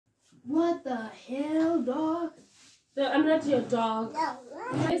What the hell, dog? No, I'm not your dog. No,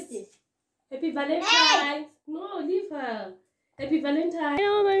 what is this? Happy Valentines. Hey! No, leave her. Happy Valentine.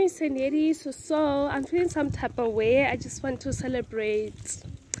 Hello, Mommy Sandy. So I'm feeling some type of way. I just want to celebrate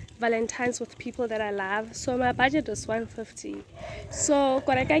Valentine's with people that I love. So my budget is $150. So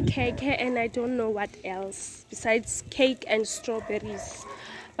got a cake and I don't know what else besides cake and strawberries.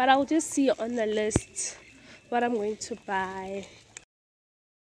 But I'll just see on the list what I'm going to buy.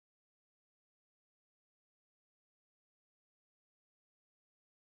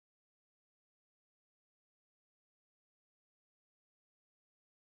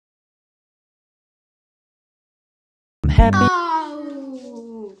 Happy.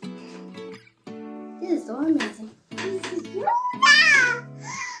 Oh, this is so amazing. This is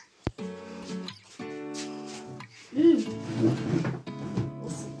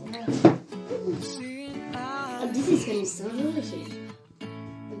this is gonna be so delicious.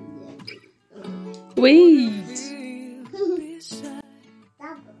 Wait.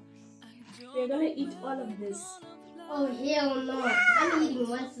 We're gonna eat all of this. Oh hell no! I'm eating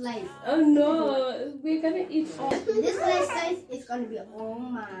one slice. Oh no! We're gonna eat all. This slice is gonna be all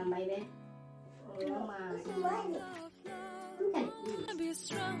mine, baby. All mine. I'm gonna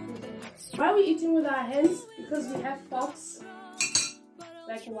eat. Why are we eating with our hands? Because we have forks.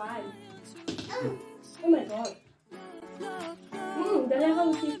 Like why? Oh my god. Then how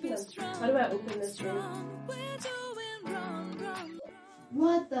we eat them? How do I open this thing?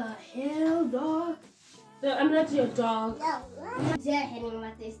 What the hell, dog? No, I'm not your dog. No, what? Yeah, Henry,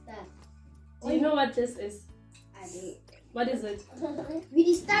 what is that? Do you know what this is? I do. What is it?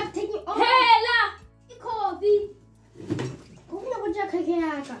 We stop taking off. Hey, la! Coffee.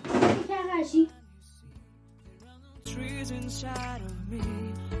 Trees inside of me.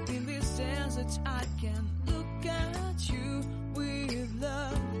 In this desert, I can look at you with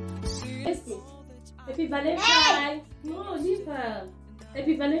love. Yes. Happy Valentine. No, leave her.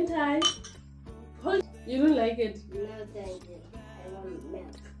 Happy Valentine. Hold. You don't like it? No, thank you. I want milk.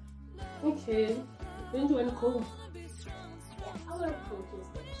 Okay. Don't you want Coke? Yeah, I want Coke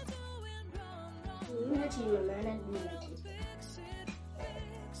instead. I'm not eating my man. I don't like it.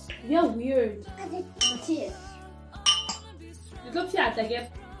 You're weird. What's it? You look at again.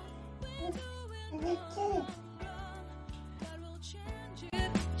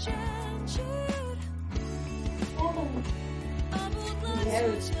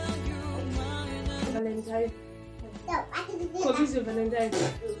 Valentine. What is your Valentine?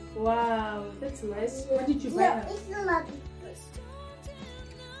 Wow, that's nice. What did you buy her? It's not.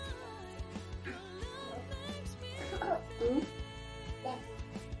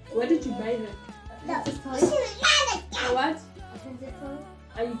 What did you buy her? No. What?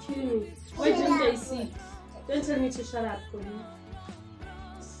 Are you kidding me? Why didn't I see? Don't tell me to shut up, Cody.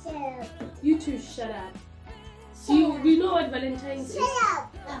 You two shut up. You know what Valentine's is?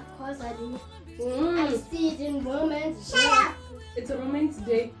 Of course I do. I see it in romance. Shut up! It's a romance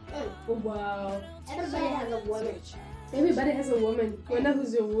day. Oh wow. Everybody has a woman. Everybody has a woman. Wonder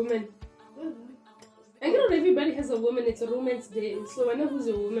who's your woman. I know everybody has a woman. It's a romance day. So wonder who's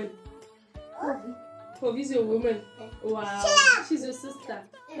your woman. Kovi's your woman. Wow. She's your sister.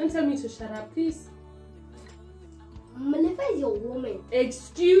 Don't tell me to shut up, please. Malifa is your woman.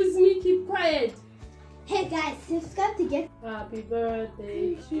 Excuse me, keep quiet. Hey guys, subscribe to get Happy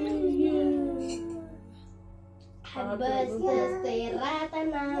birthday to you. Happy birthday,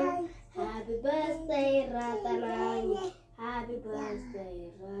 Ratana. Happy birthday, Ratana. Happy birthday,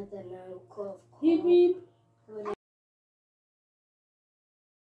 Ratana. Hip hip.